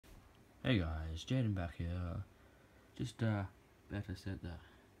Hey guys, Jaden back here. Just about to set the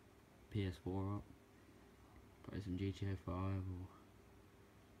PS4 up, play some GTA 5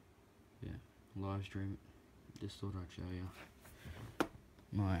 or live stream it. Just thought I'd show you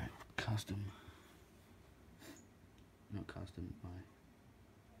my my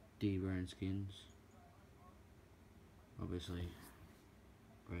D-brand skins. Obviously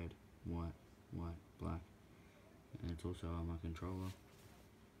red, white, black, and it's also on my controller.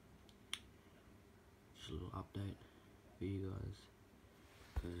 Just a little update for you guys,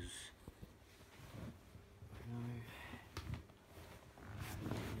 because I know I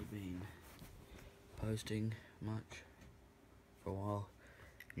haven't really been posting much for a while.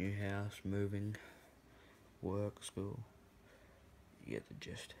 New house, moving, work, school, you get the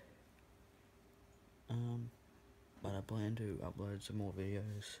gist. But I plan to upload some more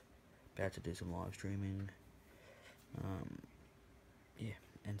videos, about to do some live streaming,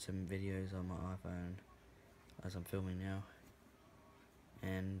 and some videos on my iPhone as I'm filming now,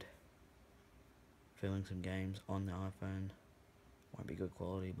 and filming some games on the iPhone. Won't be good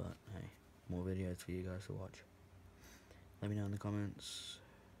quality, but hey, more videos for you guys to watch. Let me know in the comments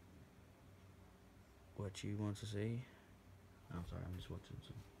what you want to see. I'm sorry, I'm just watching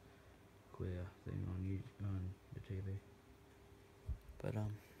some queer thing on YouTube, on the TV. But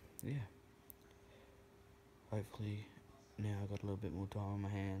yeah. Hopefully now I've got a little bit more time on my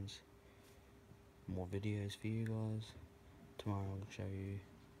hands. More videos for you guys. Tomorrow I'll show you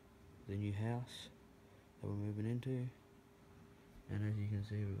the new house that we're moving into. And as you can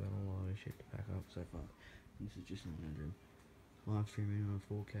see, we've got a lot of shit to pack up so far. This is just an bedroom. Live streaming on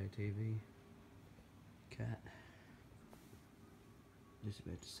a 4K TV. Cat. Just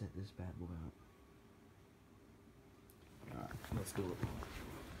about to set this bad boy up. Alright, let's do it.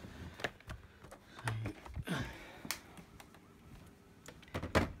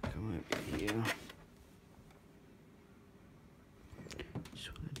 Come over here. Just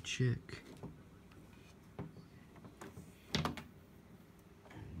want to check.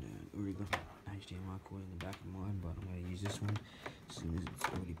 And already got an HDMI cord in the back of mine, but I'm going to use this one as soon as it's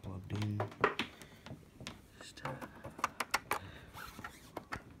already plugged in. Just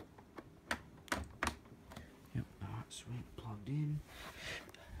yep, alright, sweet, plugged in.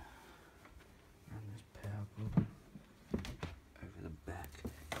 Run this power cord over the back.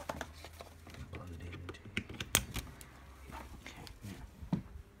 Plug it into. Okay, now.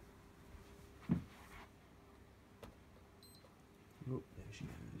 Oh, there she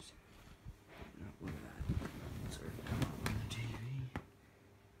goes. No, look at that. Let's come up on the TV.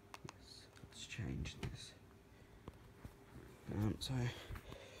 Yes, let's change this. So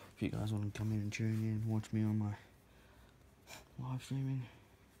if you guys want to come in and tune in, watch me on my live streaming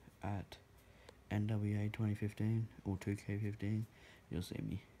at NWA 2015 or 2K15, you'll see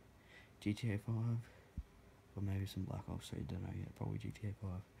me. GTA 5 or maybe some Black Ops 3, don't know yet, probably GTA 5.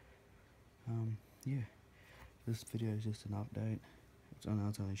 Yeah, this video is just an update. It's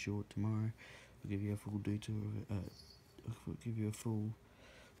only short. Tomorrow I'll give you a full detour I'll give you a full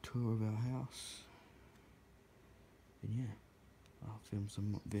tour of our house. And yeah, I'll film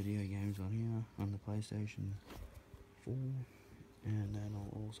some video games on here, on the PlayStation 4, and then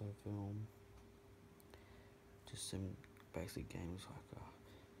I'll also film just some basic games like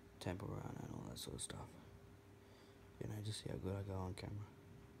Temple Run and all that sort of stuff. You know, just see how good I go on camera.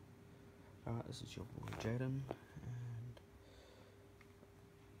 Alright, this is your boy Jaden, and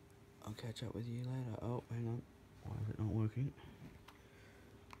I'll catch up with you later. Oh, hang on. Why is it not working?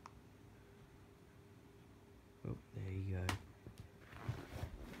 Oh, there you go.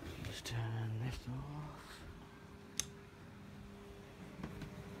 Just turn this off.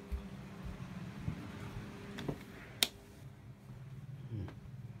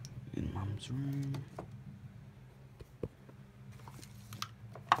 In Mum's room.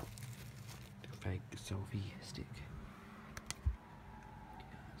 The fake selfie stick.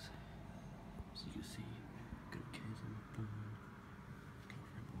 Yes. As you can see, got a case on my phone.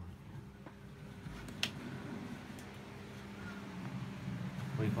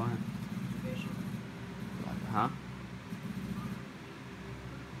 What are you buying? Fish. Huh?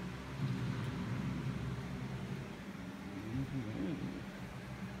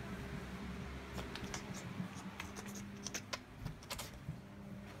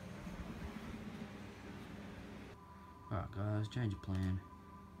 Alright guys, change of plan.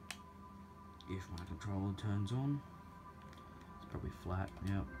 If my controller turns on, it's probably flat,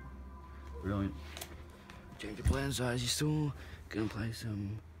 yep. Brilliant. Change of plan, so as you saw, gonna play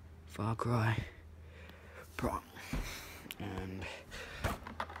some Far Cry Prime. And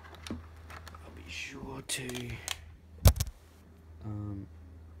I'll be sure to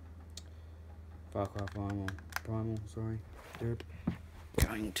Far Cry Primal, sorry, derp,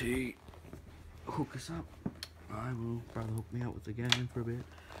 going to hook us up. I will brother hook me up with the game for a bit.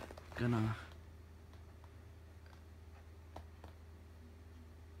 Gonna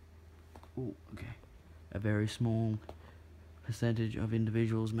okay. A very small percentage of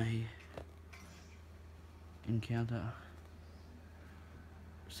individuals may encounter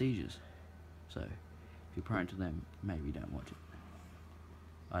seizures, so if you're prone to them, maybe don't watch it.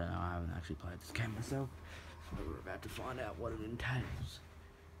 I don't know, I haven't actually played this game myself, but we're about to find out what it entails.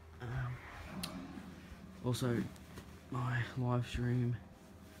 Also, my live streaming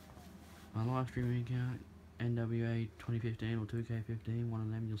account, NWA 2015 or 2K15, one of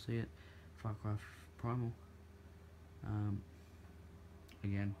them, you'll see it, Far Cry Primal.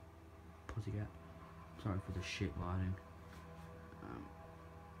 Again, Pussycat, sorry for the shit lighting.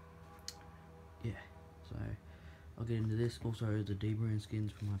 Yeah, so I'll get into this. Also, the D-brand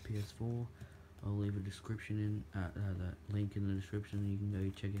skins for my PS4, I'll leave a description in, the link in the description. You can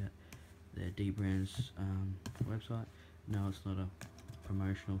go check out their D-brand's website. No, it's not a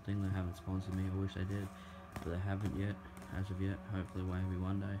promotional thing, they haven't sponsored me, I wish they did, but they haven't yet, as of yet. Hopefully maybe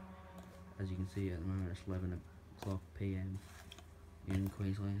one day. As you can see at the moment, it's 11 o'clock PM in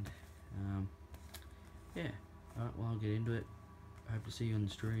Queensland. Yeah, alright, well, I'll get into it. I hope to see you on the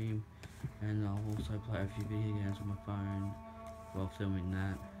stream, and I'll also play a few video games on my phone while filming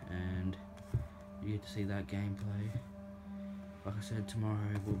that, and you get to see that gameplay. Like I said,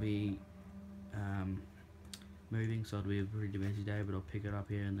 tomorrow will be moving, so it'll be a pretty busy day, but I'll pick it up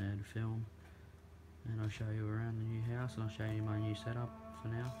here and there to film, and I'll show you around the new house, and I'll show you my new setup for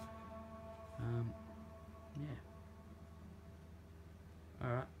now. Yeah.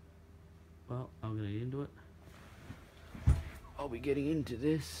 Alright, well, I'm gonna get into it. I'll be getting into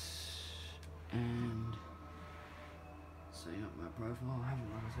this and setting up my profile.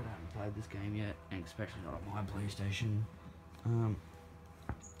 Like I said, I haven't played this game yet, and especially not on my PlayStation.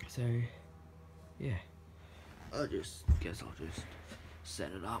 So yeah, I'll just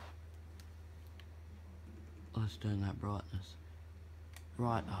set it up. Let's turn that brightness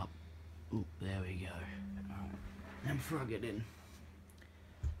right up. Ooh, there we go. Alright, and before I get in,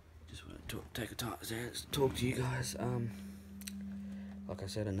 just want to take a chance to talk to you guys. Like I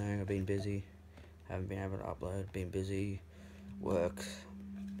said, I know I've been busy, haven't been able to upload, been busy, work,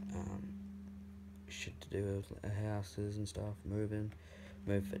 shit to do with houses and stuff, moved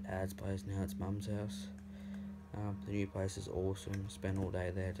for Dad's place, now it's Mum's house. The new place is awesome, spent all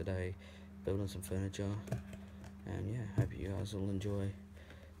day there today, building some furniture, and yeah, hope you guys will enjoy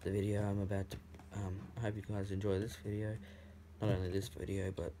the video I'm about to, I hope you guys enjoy this video, not only this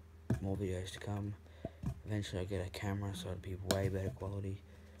video, but more videos to come. Eventually I'll get a camera so it'll be way better quality,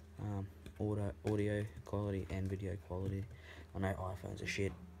 audio quality and video quality. I know iPhones are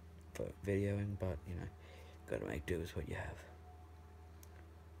shit for videoing, but you know, gotta make do with what you have.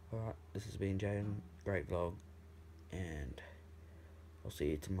 Alright, this has been Jaden, great vlog, and I'll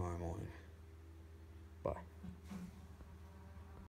see you tomorrow morning. Bye.